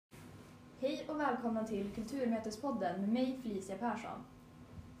Hej och välkomna till Kulturmötespodden med mig Felicia.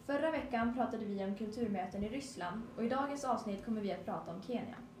 Förra veckan pratade vi om kulturmöten i Ryssland och i dagens avsnitt kommer vi att prata om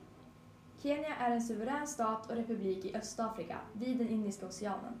Kenya. Kenya är en suverän stat och republik i Östafrika, vid den Indiska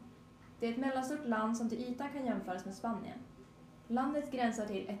oceanen. Det är ett mellanstort land som till ytan kan jämföras med Spanien. Landet gränsar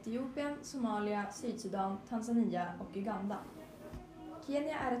till Etiopien, Somalia, Sydsudan, Tanzania och Uganda.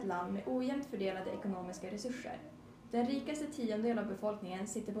 Kenya är ett land med ojämnt fördelade ekonomiska resurser. Den rikaste tiondel av befolkningen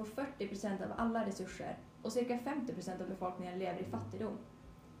sitter på 40% av alla resurser och cirka 50% av befolkningen lever i fattigdom.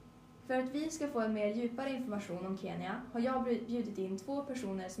 För att vi ska få en mer djupare information om Kenya har jag bjudit in 2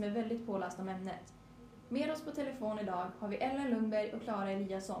 personer som är väldigt pålästa om ämnet. Med oss på telefon idag har vi Ellen Lundberg och Klara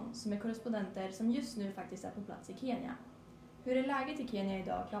Eliasson som är korrespondenter som just nu faktiskt är på plats i Kenya. Hur är läget i Kenya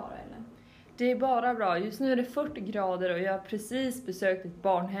idag, Klara och Ellen? Det är bara bra. Just nu är det 40 grader och jag har precis besökt ett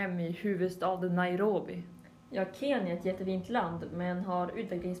barnhem i huvudstaden Nairobi. Ja, Kenya är ett jättefint land men har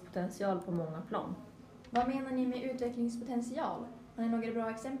utvecklingspotential på många plan. Vad menar ni med utvecklingspotential? Har ni några bra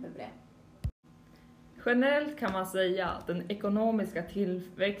exempel på det? Generellt kan man säga att den ekonomiska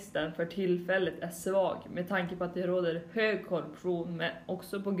tillväxten för tillfället är svag med tanke på att det råder hög korruption, men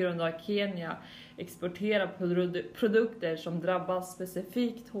också på grund av att Kenya exporterar produkter som drabbas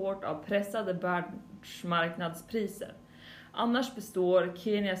specifikt hårt av pressade världsmarknadspriser. Annars består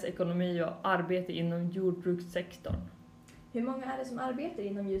Kenias ekonomi av arbete inom jordbrukssektorn. Hur många är det som arbetar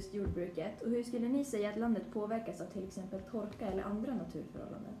inom just jordbruket och hur skulle ni säga att landet påverkas av till exempel torka eller andra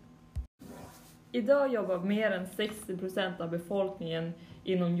naturförhållanden? Idag jobbar mer än 60% av befolkningen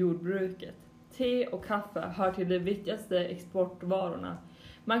inom jordbruket. Te och kaffe hör till de viktigaste exportvarorna.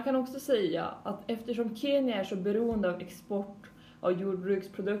 Man kan också säga att eftersom Kenya är så beroende av export av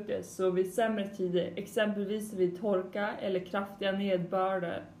jordbruksprodukter så vid sämre tider, exempelvis vid torka eller kraftiga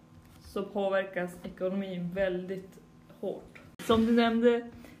nedbörder, så påverkas ekonomin väldigt hårt. Som du nämnde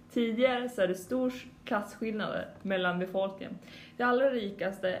tidigare så är det stor klasskillnader mellan befolkningen. De allra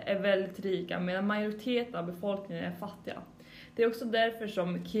rikaste är väldigt rika medan majoriteten av befolkningen är fattiga. Det är också därför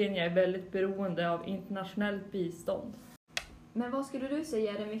som Kenya är väldigt beroende av internationellt bistånd. Men vad skulle du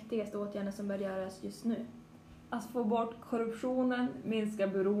säga är den viktigaste åtgärden som bör göras just nu? Att få bort korruptionen, minska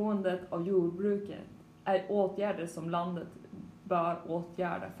beroendet av jordbruket är åtgärder som landet bör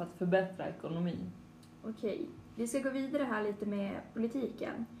åtgärda för att förbättra ekonomin. Okej, vi ska gå vidare här lite med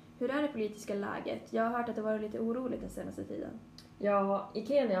politiken. Hur är det politiska läget? Jag har hört att det varit lite oroligt den senaste tiden. Ja, i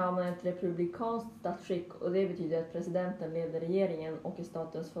Kenya har man ett republikanskt statsskick och det betyder att presidenten leder regeringen och är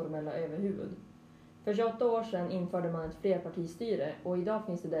statens formella överhuvud. För 28 år sedan införde man ett flerpartistyre och idag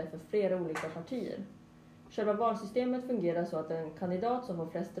finns det därför flera olika partier. Själva valsystemet fungerar så att en kandidat som får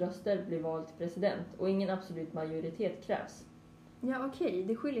flest röster blir vald till president och ingen absolut majoritet krävs. Ja, okej,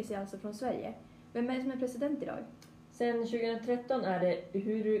 det skiljer sig alltså från Sverige. Vem är det som är president idag? Sedan 2013 är det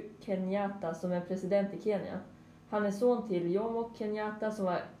Uhuru Kenyatta som är president i Kenya. Han är son till Jomo Kenyatta som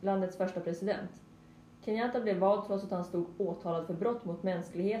var landets första president. Kenyatta blev vald trots att han stod åtalad för brott mot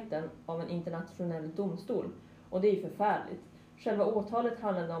mänskligheten av en internationell domstol. Och det är ju förfärligt. Själva åtalet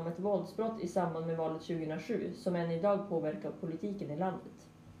handlade om ett våldsbrott i samband med valet 2007 som än idag påverkar politiken i landet.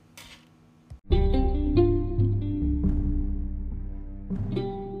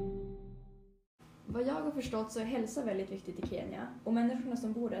 Vad jag har förstått så är hälsa väldigt viktigt i Kenya och människorna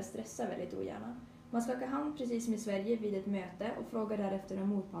som bor där stressar väldigt ogärna. Man skakar hand precis som i Sverige vid ett möte och frågar därefter om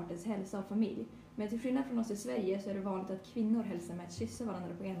motpartens hälsa och familj. Men till skillnad från oss i Sverige så är det vanligt att kvinnor hälsar med att kyssa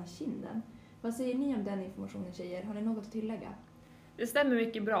varandra på ena kinden. Vad säger ni om den informationen, tjejer? Har ni något att tillägga? Det stämmer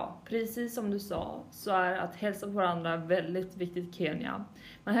mycket bra. Precis som du sa så är att hälsa på varandra väldigt viktigt i Kenya.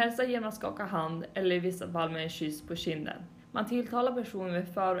 Man hälsar genom att skaka hand eller i vissa fall med en kyss på kinden. Man tilltalar personer med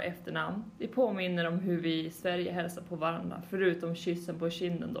för- och efternamn. Det påminner om hur vi i Sverige hälsar på varandra, förutom kyssen på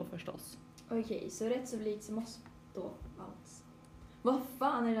kinden då förstås. Okej, så rätt så likt som oss då alls. Vad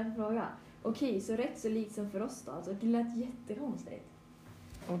fan är det för fråga? Okej, så rätt så likt som för oss då? Alltså, det lät jättekonstigt.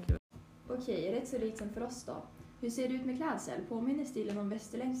 Okej, rätt så likt som för oss då. Hur ser det ut med klädsel? Påminner stilen om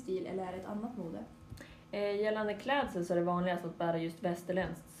västerländsk stil eller är det ett annat mode? Gällande klädsel så är det vanligast att bära just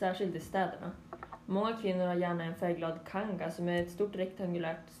västerländskt, särskilt i städerna. Många kvinnor har gärna en färgglad kanga som är ett stort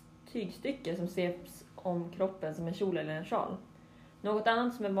rektangulärt tygstycke som ses om kroppen som en kjol eller en sjal. Något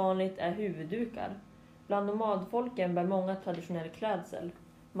annat som är vanligt är huvuddukar. Bland nomadfolken bär många traditionell klädsel.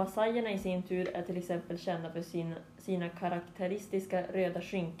 Massajerna i sin tur är till exempel kända för sina karaktäristiska röda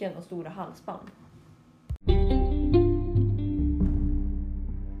skynken och stora halsband.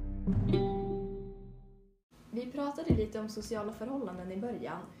 Vi pratade lite om sociala förhållanden i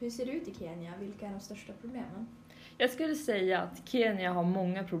början. Hur ser det ut i Kenya? Vilka är de största problemen? Jag skulle säga att Kenya har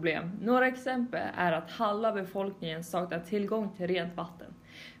många problem. Några exempel är att halva befolkningen saknar tillgång till rent vatten.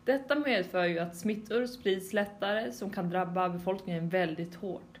 Detta medför ju att smittor sprids lättare som kan drabba befolkningen väldigt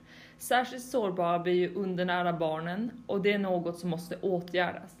hårt. Särskilt sårbara blir ju undernära barnen och det är något som måste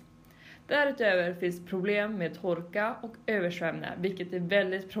åtgärdas. Därutöver finns problem med torka och översvämningar, vilket är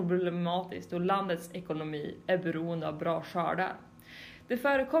väldigt problematiskt då landets ekonomi är beroende av bra skördar. Det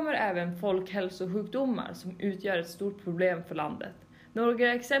förekommer även folkhälsosjukdomar som utgör ett stort problem för landet.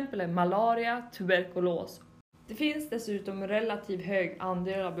 Några exempel är malaria, tuberkulos. Det finns dessutom en relativt hög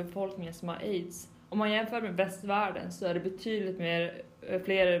andel av befolkningen som har AIDS. Om man jämför med västvärlden så är det betydligt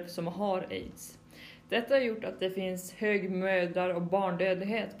fler som har AIDS. Detta har gjort att det finns hög mödrar- och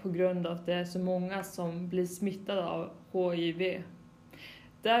barndödlighet på grund av att det är så många som blir smittade av HIV.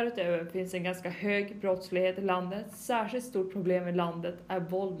 Därutöver finns en ganska hög brottslighet i landet. Särskilt stort problem i landet är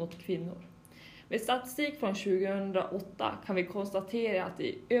våld mot kvinnor. Med statistik från 2008 kan vi konstatera att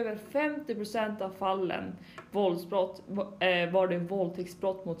i över 50% av fallen våldsbrott var det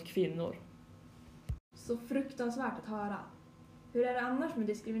våldtäktsbrott mot kvinnor. Så fruktansvärt att höra. Hur är det annars med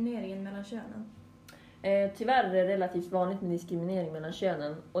diskrimineringen mellan könen? Tyvärr är det relativt vanligt med diskriminering mellan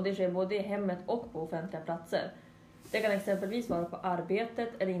könen och det sker både i hemmet och på offentliga platser. Det kan exempelvis vara på arbetet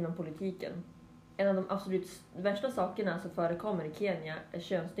eller inom politiken. En av de absolut värsta sakerna som förekommer i Kenya är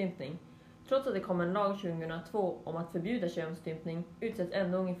könsstympning. Trots att det kom en lag 2002 om att förbjuda könsstympning utsätts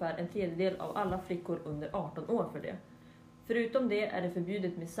ändå ungefär en tredjedel av alla flickor under 18 år för det. Förutom det är det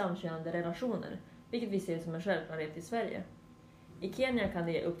förbjudet med samkönade relationer, vilket vi ser som en självklarhet i Sverige. I Kenya kan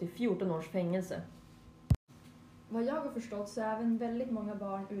det ge upp till 14 års fängelse. Vad jag har förstått så är även väldigt många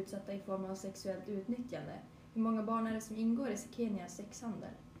barn utsatta i form av sexuellt utnyttjande. Hur många barn är det som ingår i Kenyas sexhandel?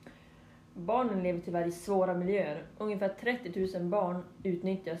 Barnen lever tyvärr i svåra miljöer. Ungefär 30 000 barn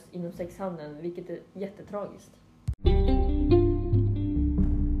utnyttjas inom sexhandeln, vilket är jättetragiskt.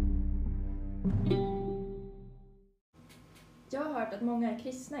 Jag har hört att många är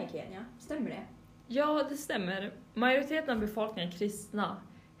kristna i Kenya. Stämmer det? Ja, det stämmer. Majoriteten av befolkningen är kristna.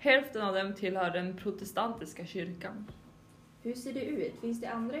 Hälften av dem tillhör den protestantiska kyrkan. Hur ser det ut? Finns det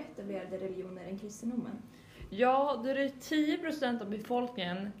andra etablerade religioner än kristendomen? Ja, det är 10% av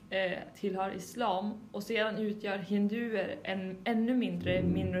befolkningen tillhör islam och sedan utgör hinduer en ännu mindre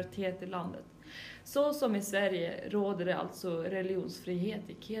minoritet i landet. Så som i Sverige råder det alltså religionsfrihet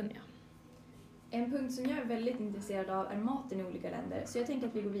i Kenya. En punkt som jag är väldigt intresserad av är maten i olika länder, så jag tänker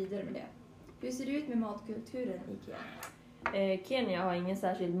att vi går vidare med det. Hur ser det ut med matkulturen i Kenya? Kenya har ingen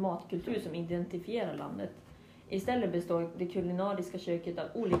särskild matkultur som identifierar landet. Istället består det kulinariska köket av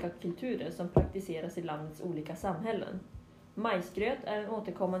olika kulturer som praktiseras i landets olika samhällen. Majsgröt är en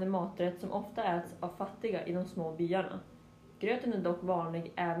återkommande maträtt som ofta äts av fattiga i de små byarna. Gröten är dock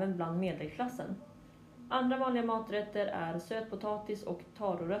vanlig även bland medelklassen. Andra vanliga maträtter är sötpotatis och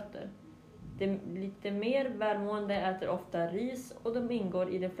tarorötter. De lite mer välmående äter ofta ris och de ingår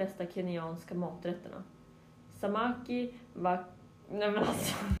i de flesta kenyanska maträtterna.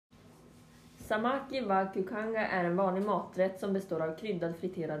 Samaki wa kukanga är en vanlig maträtt som består av kryddad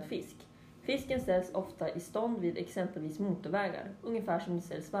friterad fisk. Fisken säljs ofta i stånd vid exempelvis motorvägar, ungefär som det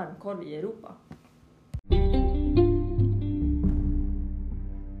säljs varmkorv i Europa.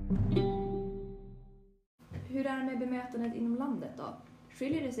 Hur är det med bemötandet inom landet då?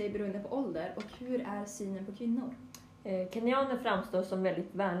 Skiljer det sig beroende på ålder och hur är synen på kvinnor? Kenyaner framstår som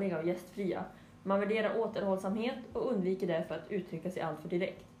väldigt vänliga och gästfria. Man värderar återhållsamhet och undviker därför att uttrycka sig alltför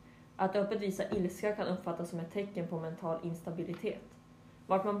direkt. Att öppet visa ilska kan uppfattas som ett tecken på mental instabilitet.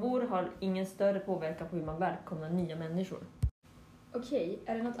 Vart man bor har ingen större påverkan på hur man välkomnar nya människor. Okej,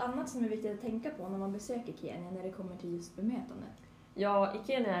 är det något annat som är viktigt att tänka på när man besöker Kenya när det kommer till just bemötandet? Ja, i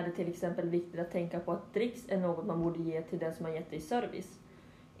Kenya är det till exempel viktigt att tänka på att dricks är något man borde ge till den som har gett dig service.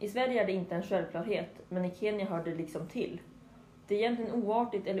 I Sverige är det inte en självklarhet, men i Kenya hör det liksom till. Det är egentligen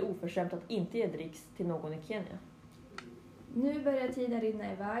oartigt eller oförskämt att inte ge dricks till någon i Kenya. Nu börjar tiden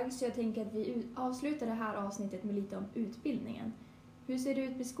rinna iväg så jag tänker att vi avslutar det här avsnittet med lite om utbildningen. Hur ser det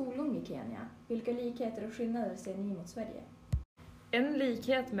ut med skolgång i Kenya? Vilka likheter och skillnader ser ni mot Sverige? En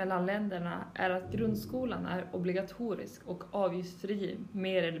likhet mellan länderna är att grundskolan är obligatorisk och avgiftsfri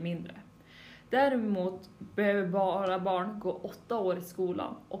mer eller mindre. Däremot behöver bara barn gå 8 år i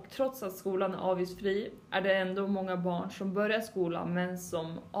skolan och trots att skolan är avgiftsfri är det ändå många barn som börjar skolan men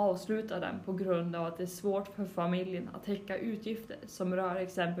som avslutar den på grund av att det är svårt för familjen att täcka utgifter som rör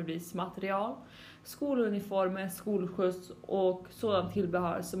exempelvis material, skoluniformer, skolskjuts och sådant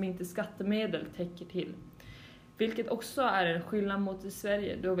tillbehör som inte skattemedel täcker till. Vilket också är en skillnad mot i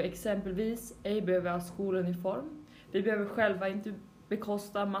Sverige då vi exempelvis ej behöver ha skoluniform. Vi behöver själva inte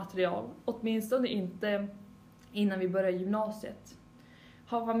bekosta material, åtminstone inte innan vi börjar gymnasiet.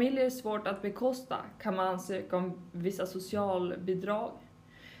 Har familjer svårt att bekosta kan man ansöka om vissa socialbidrag.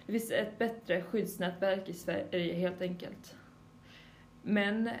 Det finns ett bättre skyddsnätverk i Sverige helt enkelt.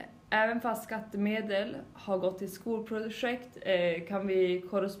 Men även fast skattemedel har gått till skolprojekt kan vi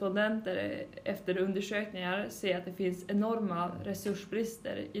korrespondenter efter undersökningar se att det finns enorma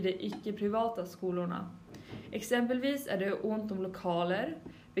resursbrister i de icke-privata skolorna. Exempelvis är det ont om lokaler,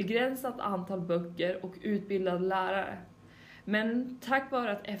 begränsat antal böcker och utbildade lärare. Men tack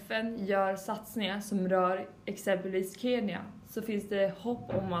vare att FN gör satsningar som rör exempelvis Kenya så finns det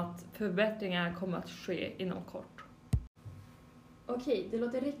hopp om att förbättringar kommer att ske inom kort. Okej, det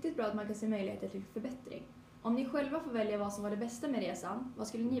låter riktigt bra att man kan se möjligheter till förbättring. Om ni själva får välja vad som var det bästa med resan, vad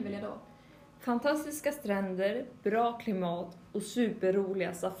skulle ni välja då? Fantastiska stränder, bra klimat och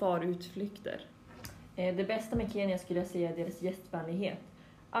superroliga safariutflykter. Det bästa med Kenya skulle jag säga är deras gästvänlighet.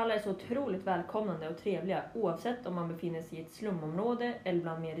 Alla är så otroligt välkomnande och trevliga oavsett om man befinner sig i ett slumområde eller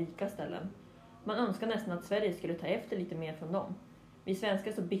bland mer rika ställen. Man önskar nästan att Sverige skulle ta efter lite mer från dem. Vi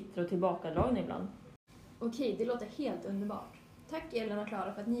svenskar är så bittra och tillbakadragna ibland. Okej, det låter helt underbart. Tack Elin och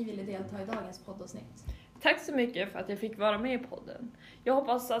Klara för att ni ville delta i dagens poddavsnitt. Tack så mycket för att jag fick vara med i podden. Jag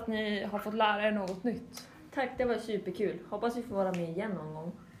hoppas att ni har fått lära er något nytt. Tack, det var superkul. Hoppas vi får vara med igen någon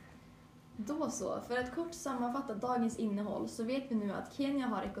gång. Då så, för att kort sammanfatta dagens innehåll så vet vi nu att Kenya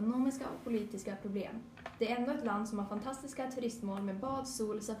har ekonomiska och politiska problem. Det är ändå ett land som har fantastiska turistmål med bad,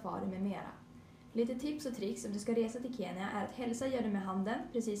 sol, safari med mera. Lite tips och tricks om du ska resa till Kenya är att hälsa gör det med handen,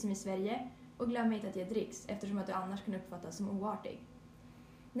 precis som i Sverige, och glöm inte att ge dricks eftersom att du annars kan uppfattas som oartig.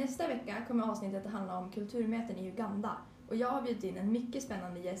 Nästa vecka kommer avsnittet att handla om kulturmöten i Uganda och jag har bjudit in en mycket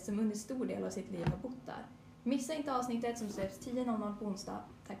spännande gäst som under stor del av sitt liv har bott där. Missa inte avsnittet som släpps 10:00 på onsdag.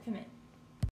 Tack för mig.